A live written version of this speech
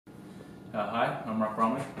Hi, I'm Mark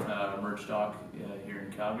Bromley, Merge Doc here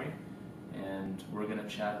in Calgary, and we're going to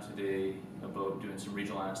chat today about doing some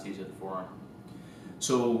regional anesthesia of the forearm.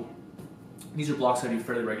 So these are blocks I do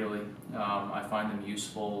fairly regularly. I find them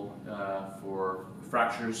useful for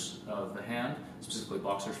fractures of the hand, specifically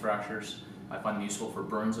boxer's fractures. I find them useful for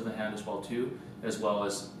burns of the hand as well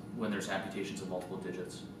as when there's amputations of multiple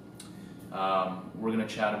digits. We're going to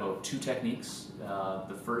chat about two techniques.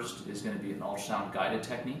 The first is going to be an ultrasound guided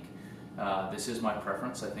technique. This is my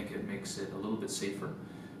preference. I think it makes it a little bit safer,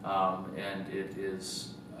 and it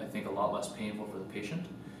is, I think, a lot less painful for the patient.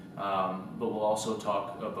 But we'll also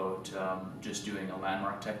talk about just doing a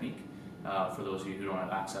landmark technique for those of you who don't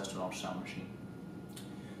have access to an ultrasound machine.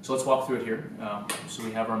 So let's walk through it here. So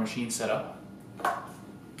we have our machine set up,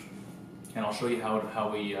 and I'll show you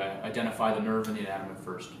how we identify the nerve in the inanimate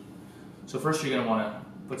first. So first you're going to want to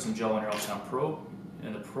put some gel on your ultrasound probe,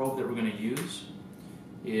 and the probe that we're going to use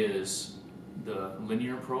is the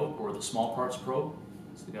linear probe or the small parts probe.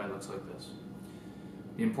 So the guy looks like this.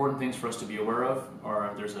 The important things for us to be aware of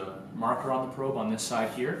are there's a marker on the probe on this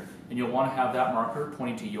side here, and you'll want to have that marker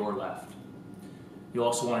pointing to your left. You'll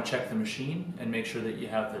also want to check the machine and make sure that you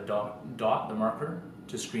have the dot, the marker,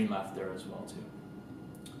 to screen left there as well too.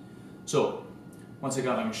 So once I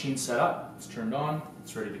got my machine set up, it's turned on,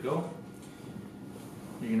 it's ready to go.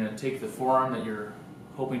 You're going to take the forearm that you're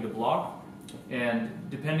hoping to block, and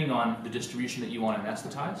depending on the distribution that you want to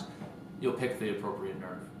anesthetize, you'll pick the appropriate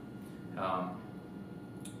nerve.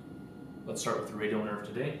 Let's start with the radial nerve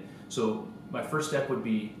today. So my first step would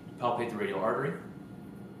be to palpate the radial artery.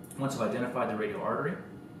 Once I've identified the radial artery,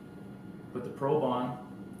 put the probe on,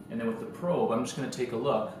 and then with the probe I'm just going to take a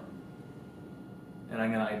look, and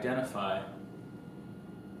I'm going to identify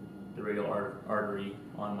the radial artery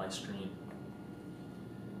on my screen.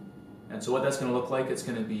 And so what that's going to look like, it's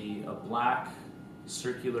going to be a black,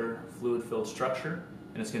 circular, fluid-filled structure,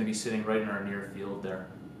 and it's going to be sitting right in our near field there.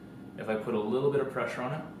 If I put a little bit of pressure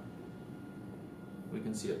on it, we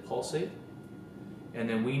can see it pulsate, and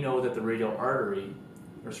then we know that the radial artery,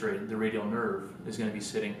 the radial nerve, is going to be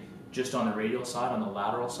sitting just on the radial side, on the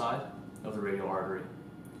lateral side of the radial artery.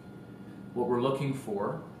 What we're looking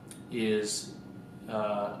for is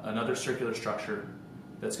another circular structure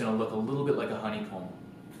that's going to look a little bit like a honeycomb.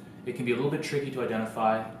 It can be a little bit tricky to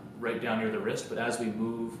identify right down near the wrist, but as we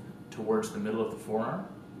move towards the middle of the forearm,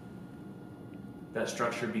 that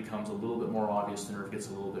structure becomes a little bit more obvious, the nerve gets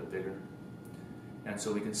a little bit bigger. And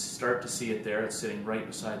so we can start to see it there, it's sitting right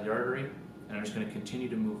beside the artery, and I'm just going to continue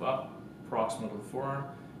to move up proximal to the forearm,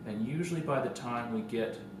 and usually by the time we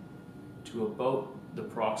get to about the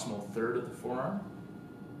proximal third of the forearm,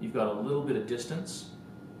 you've got a little bit of distance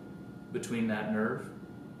between that nerve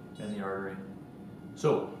and the artery.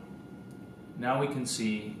 So now we can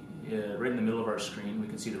see, right in the middle of our screen, we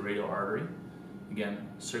can see the radial artery. Again,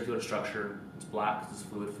 circular structure, it's black, it's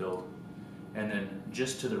fluid filled. And then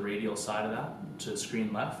just to the radial side of that, to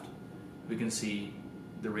screen left, we can see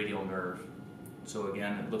the radial nerve. So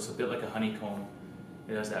again, it looks a bit like a honeycomb.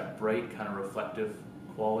 It has that bright kind of reflective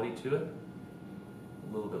quality to it,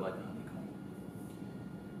 a little bit like a honeycomb.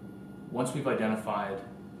 Once we've identified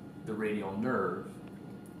the radial nerve,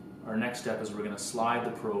 our next step is we're going to slide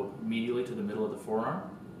the probe medially to the middle of the forearm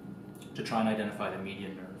to try and identify the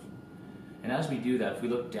median nerve. And as we do that, if we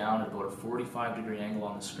look down at about a 45-degree angle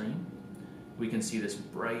on the screen, we can see this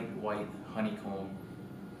bright white honeycomb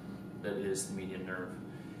that is the median nerve.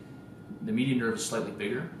 The median nerve is slightly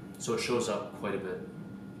bigger, so it shows up quite a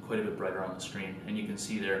bit brighter on the screen. And you can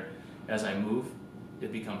see there, as I move,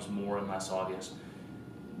 it becomes more and less obvious.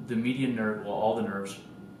 The median nerve, well, all the nerves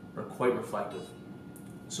are quite reflective.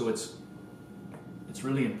 So it's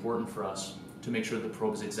really important for us to make sure that the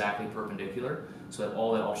probe is exactly perpendicular so that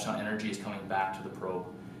all that ultrasound energy is coming back to the probe.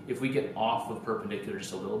 If we get off of perpendicular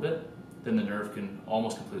just a little bit, then the nerve can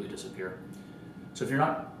almost completely disappear. So if you're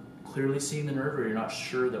not clearly seeing the nerve or you're not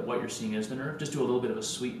sure that what you're seeing is the nerve, just do a little bit of a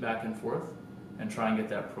sweep back and forth and try and get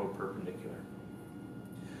that probe perpendicular.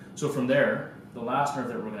 So from there, the last nerve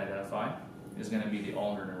that we're going to identify is going to be the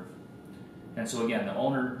ulnar nerve. And so again,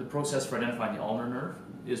 the process for identifying the ulnar nerve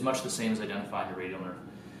is much the same as identifying the radial nerve.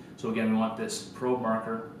 So again, we want this probe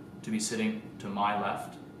marker to be sitting to my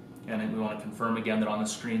left, and then we want to confirm again that on the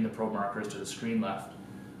screen the probe marker is to the screen left.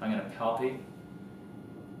 I'm going to palpate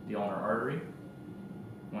the ulnar artery.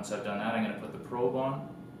 Once I've done that, I'm going to put the probe on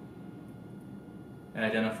and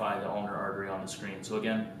identify the ulnar artery on the screen. So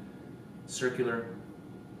again, circular,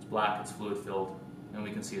 it's black, it's fluid filled, and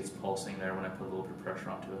we can see it's pulsing there when I put a little bit of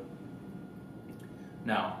pressure onto it.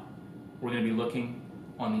 Now, we're going to be looking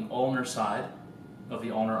on the ulnar side of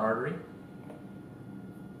the ulnar artery.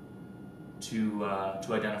 to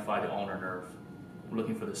identify the ulnar nerve. We're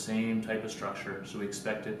looking for the same type of structure, so we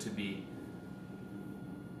expect it to be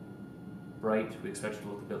bright. We expect it to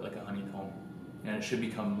look a bit like a honeycomb, and it should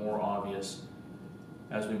become more obvious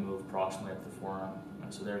as we move proximally up the forearm.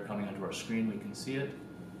 And so there, coming onto our screen, we can see it.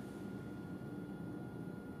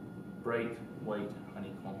 Bright white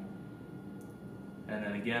honeycomb. And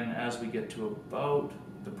then again, as we get to about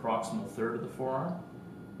the proximal third of the forearm,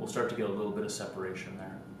 we'll start to get a little bit of separation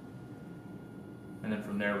there. And then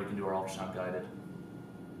from there, we can do our ultrasound guided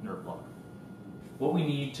nerve block. What we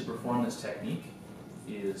need to perform this technique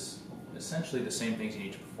is essentially the same things you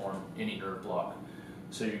need to perform any nerve block.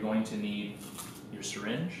 So you're going to need your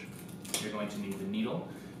syringe, you're going to need the needle.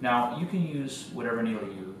 Now you can use whatever needle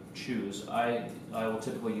you choose. I will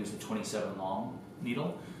typically use the 27 long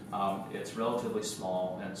needle. It's relatively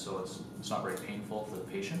small, and so it's not very painful for the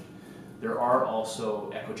patient. There are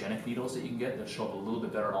also echogenic needles that you can get that show up a little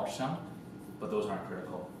bit better on ultrasound, but those aren't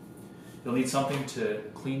critical. You'll need something to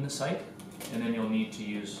clean the site, and then you'll need to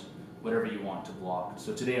use whatever you want to block.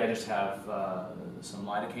 So today I just have some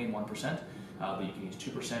lidocaine, 1%, but you can use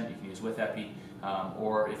 2%, you can use with epi,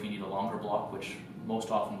 or if you need a longer block, which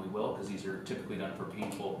most often we will, because these are typically done for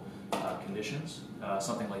painful conditions,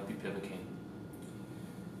 something like bupivacaine.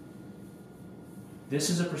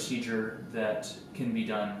 This is a procedure that can be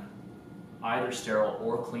done either sterile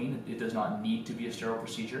or clean. It does not need to be a sterile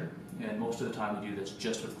procedure, and most of the time we do this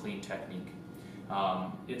just with clean technique.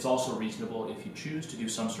 It's also reasonable, if you choose, to do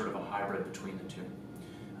some sort of a hybrid between the two.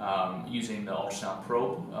 Using the ultrasound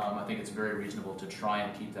probe, I think it's very reasonable to try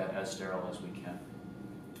and keep that as sterile as we can.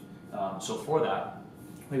 So for that,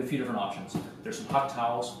 we have a few different options. There's some hot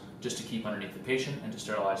towels just to keep underneath the patient and to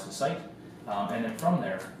sterilize the site. And then from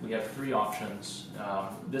there, we have three options.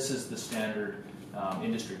 This is the standard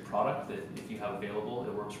industry product that if you have available,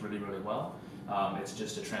 it works really, really well. It's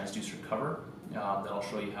just a transducer cover that I'll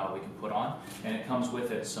show you how we can put on. And it comes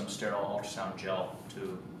with it some sterile ultrasound gel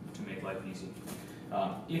to make life easy.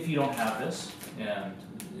 If you don't have this, and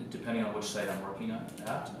depending on which site I'm working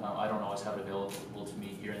at, I don't always have it available to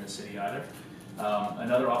me here in the city either.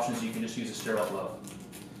 Another option is you can just use a sterile glove.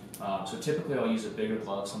 So typically I'll use a bigger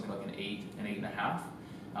glove, something like an 8, an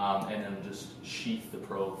 8.5, and then just sheath the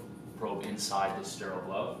probe inside this sterile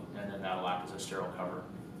glove, and then that'll act as a sterile cover.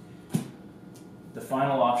 The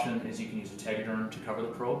final option is you can use a tegaderm to cover the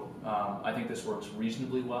probe. I think this works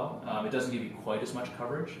reasonably well. It doesn't give you quite as much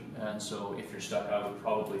coverage, and so if you're stuck, I would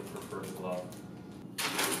probably prefer the glove.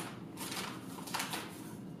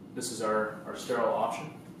 This is our sterile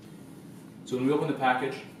option. So when we open the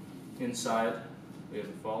package, inside we have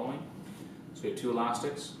the following. So we have 2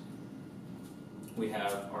 elastics, we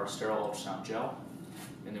have our sterile ultrasound gel,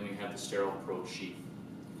 and then we have the sterile probe sheath.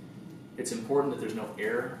 It's important that there's no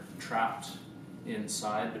air trapped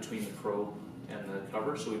inside between the probe and the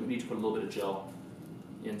cover, so we need to put a little bit of gel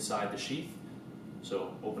inside the sheath.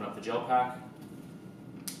 So open up the gel pack,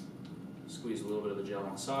 squeeze a little bit of the gel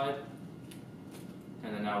inside,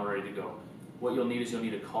 and then now we're ready to go. What you'll need is you'll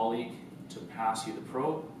need a colleague to pass you the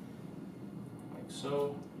probe, like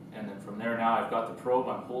so, and then from there now I've got the probe,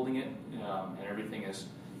 I'm holding it, and everything is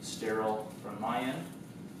sterile from my end.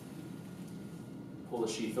 Pull the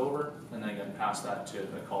sheath over, and then again pass that to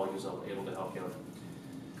a colleague who's able to help you out.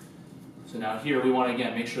 So now here we want to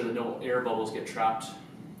again make sure that no air bubbles get trapped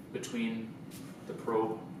between the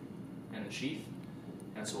probe and the sheath,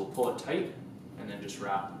 and so we'll pull it tight and then just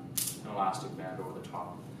wrap an elastic band over the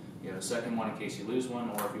top. You have a second one in case you lose one,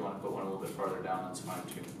 or if you want to put one a little bit farther down, that's fine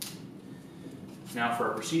too. Now for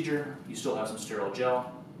our procedure, you still have some sterile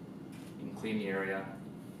gel. You can clean the area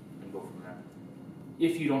and go from there.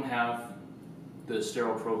 If you don't have the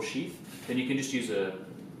sterile probe sheath, then you can just use a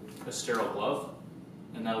sterile glove,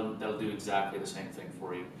 and that'll do exactly the same thing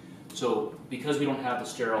for you. So because we don't have the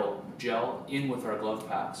sterile gel in with our glove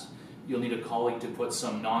packs, you'll need a colleague to put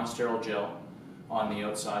some non-sterile gel on the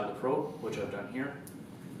outside of the probe, which I've done here.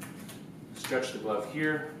 Stretch the glove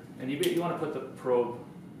here, and you want to put the probe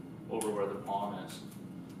over where the palm is.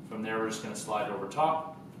 From there we're just going to slide it over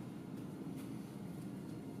top,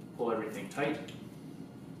 pull everything tight,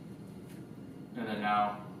 and then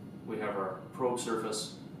now we have our probe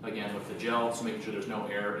surface again with the gel, so making sure there's no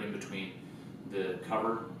air in between the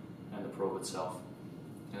cover and the probe itself.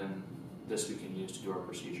 And this we can use to do our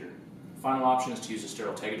procedure. Final option is to use a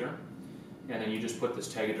sterile tegaderm, and then you just put this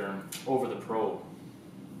tegaderm over the probe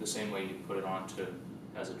the same way you put it on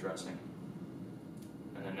as a dressing.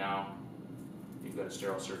 And then now you've got a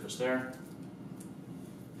sterile surface there,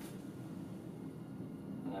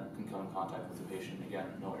 and that can come in contact with the patient. Again,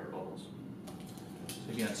 no air bubbles.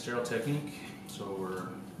 So again, sterile technique. So we're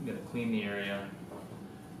going to clean the area,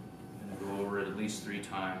 and then We'll go over it at least 3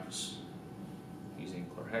 times using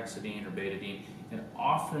chlorhexidine or betadine. And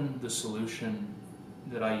often the solution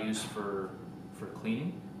that I use for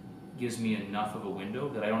cleaning gives me enough of a window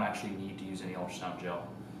that I don't actually need to use any ultrasound gel.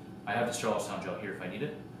 I have the sterile ultrasound gel here if I need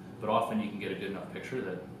it, but often you can get a good enough picture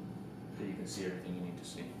that you can see everything you need to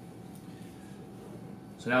see.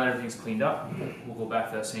 So now that everything's cleaned up, we'll go back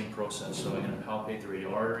to that same process. So I'm going to palpate the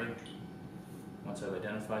radial artery. Once I've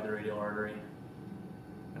identified the radial artery,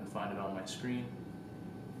 I'm going to find it on my screen.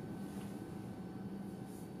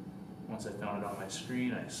 Once I found it on my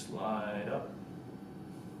screen, I slide up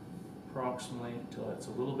approximately until it's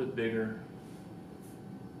a little bit bigger.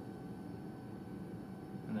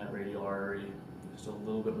 And that radial artery is just a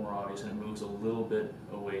little bit more obvious, and it moves a little bit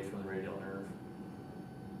away from the radial nerve.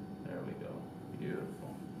 There we go.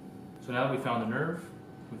 Beautiful. So now that we found the nerve,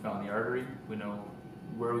 we found the artery, we know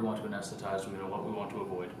where we want to anesthetize, we know what we want to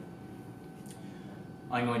avoid.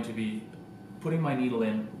 I'm going to be putting my needle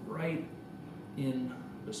in right in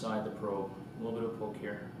beside the probe. A little bit of a poke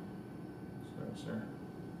here. Sorry, sir.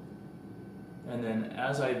 And then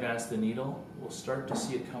as I advance the needle, we'll start to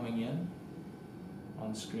see it coming in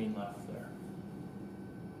on the screen left there.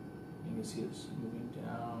 You can see it's moving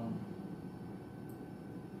down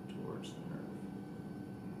towards the nerve.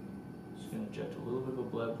 Just going to inject a little bit of a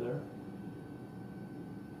bleb there.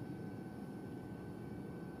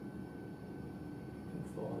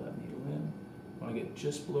 Follow that needle in. I want to get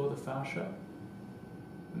just below the fascia,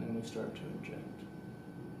 and then we start to inject.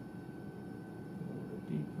 A little bit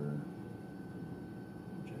deeper.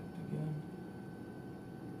 Inject again.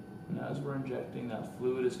 And as we're injecting, that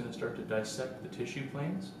fluid is going to start to dissect the tissue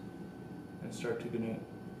planes and start to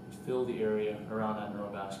fill the area around that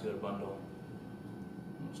neurovascular bundle.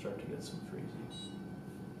 And we'll start to get some freezing.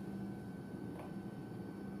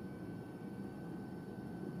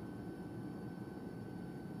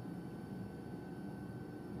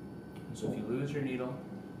 So if you lose your needle,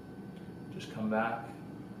 just come back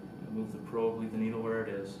and move the probe, leave the needle where it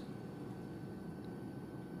is.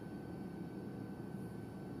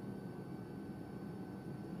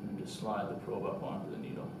 And just slide the probe up onto the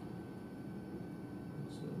needle.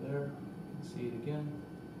 So there, you can see it again.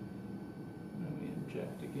 And then we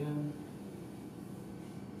inject again.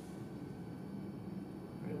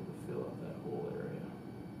 We're able to fill up that whole area.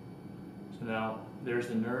 So now there's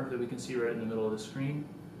the nerve that we can see right in the middle of the screen.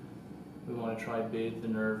 We want to try to bathe the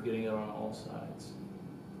nerve, getting it on all sides.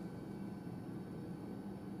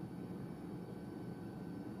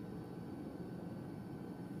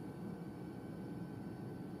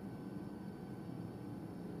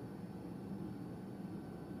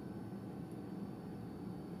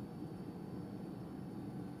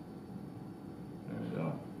 There we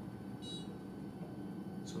go.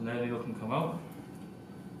 So now the needle can come out,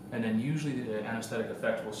 and then usually the anesthetic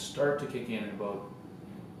effect will start to kick in about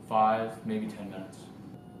 5, maybe 10 minutes.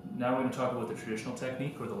 Now we're going to talk about the traditional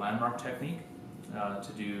technique, or the landmark technique,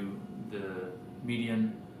 to do the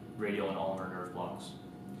median, radial, and ulnar nerve blocks.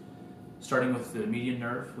 Starting with the median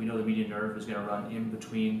nerve, we know the median nerve is going to run in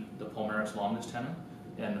between the palmaris longus tendon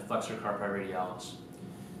and the flexor carpi radialis.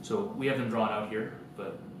 So we have them drawn out here,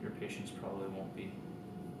 but your patients probably won't be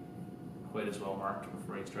quite as well marked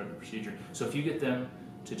before you start the procedure. So if you get them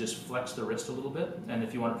to just flex the wrist a little bit, and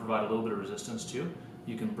if you want to provide a little bit of resistance too,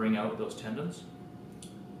 you can bring out those tendons,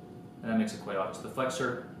 and that makes it quite obvious. The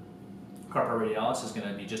flexor carpi radialis is going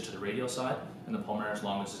to be just to the radial side, and the palmaris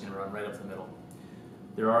longus is going to run right up the middle.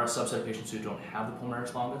 There are a subset of patients who don't have the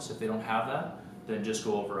palmaris longus. If they don't have that, then just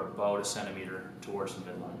go over about 1 centimeter towards the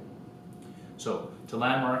midline. So to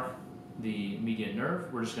landmark the median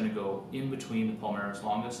nerve, we're just going to go in between the palmaris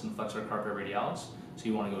longus and the flexor carpi radialis. So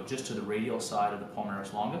you want to go just to the radial side of the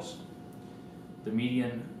palmaris longus. The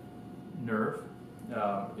median nerve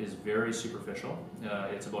is very superficial.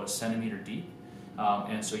 It's about 1 centimeter deep,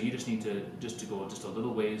 and so you just need to go just a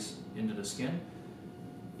little ways into the skin.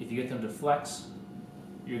 If you get them to flex,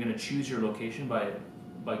 you're going to choose your location by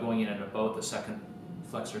going in at about the second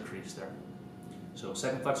flexor crease there. So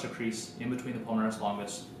second flexor crease in between the palmaris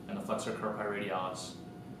longus and the flexor carpi radialis.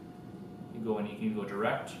 You go in, you can go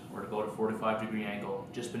direct or to go at a 45-degree angle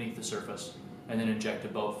just beneath the surface, and then inject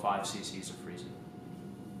about 5 cc's of freezing.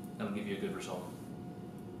 That'll give you a good result.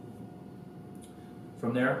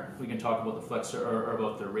 From there, we can talk about the flexor or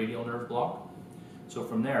about the radial nerve block. So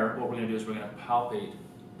from there, what we're going to do is we're going to palpate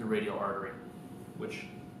the radial artery, which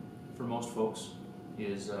for most folks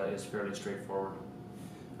is fairly straightforward.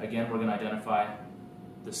 Again, we're going to identify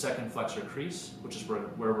the second flexor crease, which is where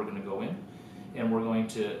we're going to go in, and we're going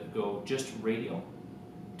to go just radial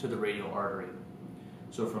to the radial artery.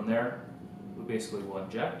 So from there, we basically will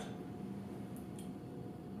inject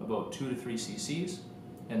about 2 to 3 cc's,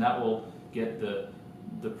 and that will get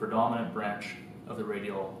the predominant branch of the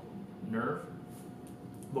radial nerve.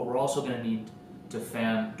 But we're also going to need to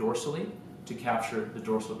fan dorsally to capture the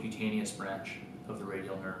dorsal cutaneous branch of the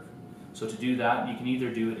radial nerve. So to do that, you can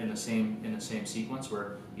either do it in the same sequence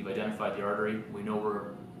where you've identified the artery, we know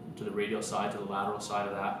we're to the radial side, to the lateral side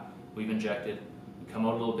of that, we've injected, we come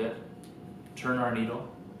out a little bit, turn our needle,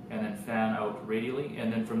 and then fan out radially,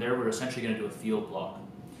 and then from there we're essentially going to do a field block.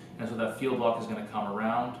 And so that field block is going to come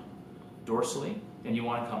around dorsally, and you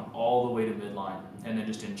want to come all the way to midline, and then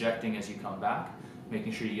just injecting as you come back,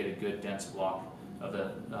 making sure you get a good dense block of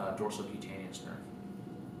the dorsal cutaneous nerve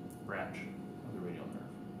branch of the radial nerve.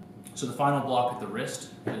 So the final block at the wrist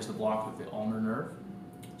is the block of the ulnar nerve.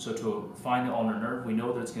 So to find the ulnar nerve, we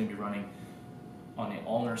know that it's going to be running on the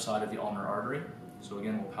ulnar side of the ulnar artery. So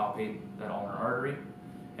again, we'll palpate that ulnar artery,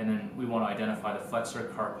 and then we want to identify the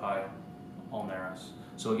flexor carpi ulnaris.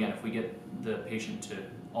 So again, if we get the patient to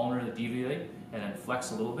ulnarly deviate and then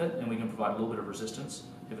flex a little bit, and we can provide a little bit of resistance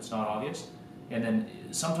if it's not obvious. And then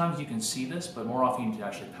sometimes you can see this, but more often you need to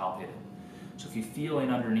actually palpate it. So if you feel in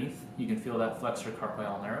underneath, you can feel that flexor carpi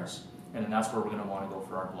ulnaris, and then that's where we're going to want to go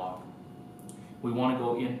for our block. We want to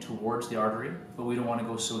go in towards the artery, but we don't want to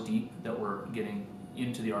go so deep that we're getting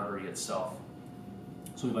into the artery itself.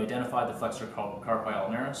 So we've identified the flexor carpi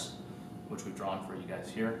ulnaris, which we've drawn for you guys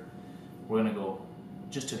here. We're going to go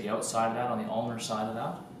just to the outside of that, on the ulnar side of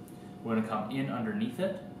that. We're going to come in underneath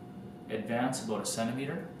it, advance about 1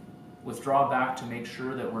 centimeter, withdraw back to make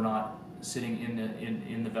sure that we're not sitting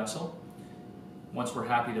in the vessel. Once we're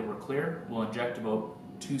happy that we're clear, we'll inject about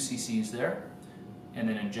 2 cc's there, and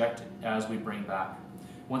then inject as we bring back.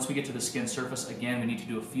 Once we get to the skin surface, again, we need to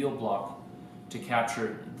do a field block to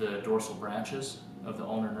capture the dorsal branches of the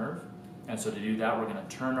ulnar nerve. And so to do that, we're going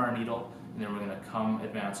to turn our needle, and then we're going to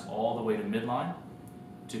advance all the way to midline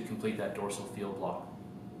to complete that dorsal field block.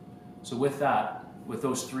 So with that, with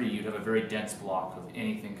those 3, you'd have a very dense block of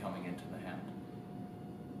anything coming into the hand.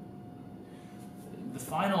 The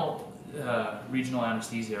final regional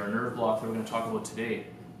anesthesia or nerve block that we're going to talk about today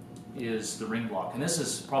is the ring block, and this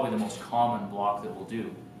is probably the most common block that we'll do.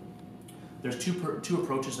 There's two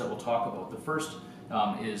approaches that we'll talk about. The first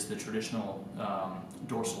is the traditional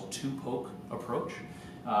dorsal 2-poke approach,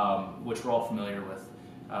 which we're all familiar with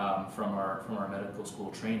from our medical school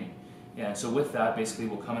training. And so with that, basically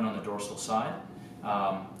we'll come in on the dorsal side.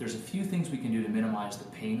 There's a few things we can do to minimize the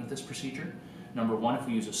pain of this procedure. Number one, if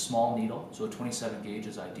we use a small needle, so a 27 gauge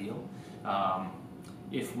is ideal.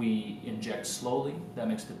 If we inject slowly, that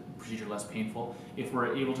makes the procedure less painful. If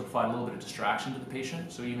we're able to provide a little bit of distraction to the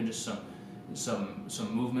patient, so even just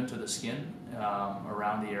some movement to the skin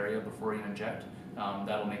around the area before you inject,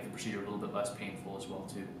 that'll make the procedure a little bit less painful as well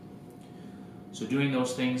too. So doing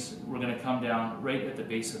those things, we're going to come down right at the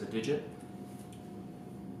base of the digit.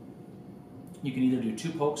 You can either do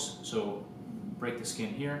 2 pokes, so break the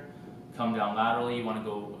skin here, come down laterally. You want to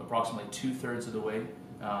go approximately 2/3 of the way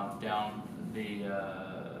down the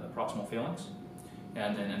proximal phalanx,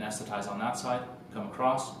 and then anesthetize on that side, come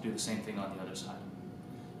across, do the same thing on the other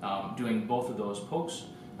side. Doing both of those pokes,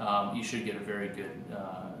 you should get a very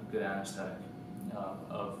good anesthetic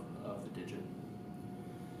of the digit.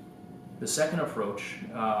 The second approach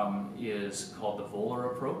is called the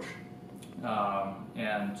volar approach,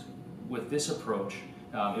 and with this approach,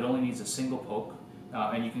 it only needs a single poke,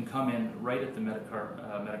 and you can come in right at the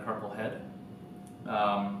metacarpal head,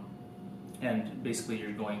 and basically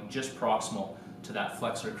you're going just proximal to that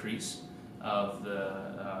flexor crease of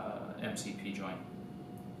the MCP joint.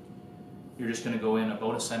 You're just going to go in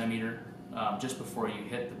about 1 centimeter just before you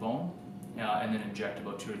hit the bone, and then inject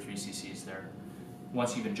about 2 or 3 cc's there.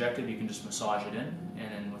 Once you've injected, you can just massage it in, and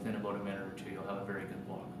then within about a minute or 2, you'll have a very good